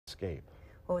escape.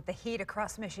 Well, with the heat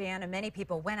across Michiana, many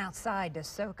people went outside to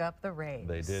soak up the rays.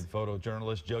 They did.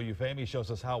 Photojournalist Joe Eufemi shows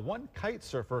us how one kite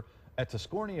surfer at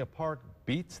Tiscornia Park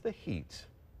beats the heat.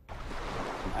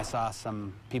 I saw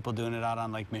some people doing it out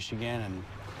on Lake Michigan, and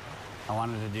I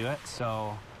wanted to do it,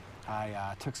 so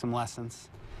I took some lessons.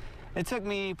 It took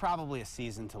me probably a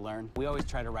season to learn. We always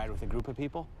try to ride with a group of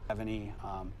people. If you have any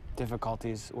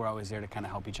difficulties, we're always there to kind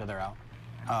of help each other out.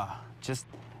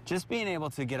 Just being able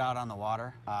to get out on the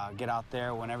water, get out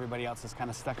there when everybody else is kind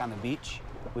of stuck on the beach,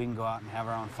 we can go out and have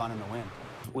our own fun in the wind.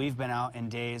 We've been out in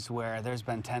days where there's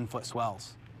been 10-foot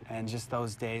swells, and just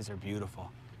those days are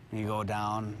beautiful. You go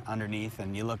down underneath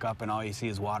and you look up and all you see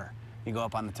is water. You go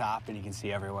up on the top and you can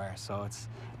see everywhere, so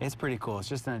it's pretty cool. It's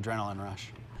just an adrenaline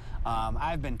rush.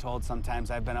 I've been told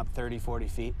sometimes I've been up 30, 40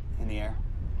 feet in the air.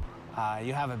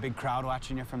 You have a big crowd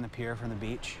watching you from the pier, from the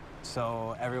beach.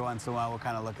 So every once in a while, we'll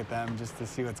kind of look at them just to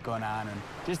see what's going on and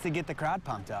just to get the crowd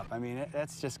pumped up. I mean,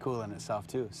 that's just cool in itself,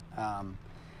 too.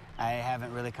 I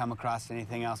haven't really come across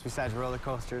anything else besides roller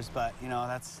coasters, but, you know,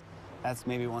 that's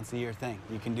maybe once a year thing.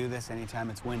 You can do this anytime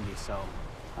it's windy, so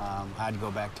I'd go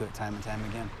back to it time and time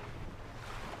again.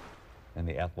 And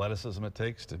the athleticism it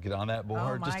takes to get on that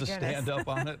board, just to stand up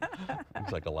on it.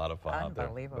 Looks like a lot of fun out there.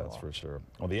 Unbelievable. That's for sure.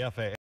 Well, the FAA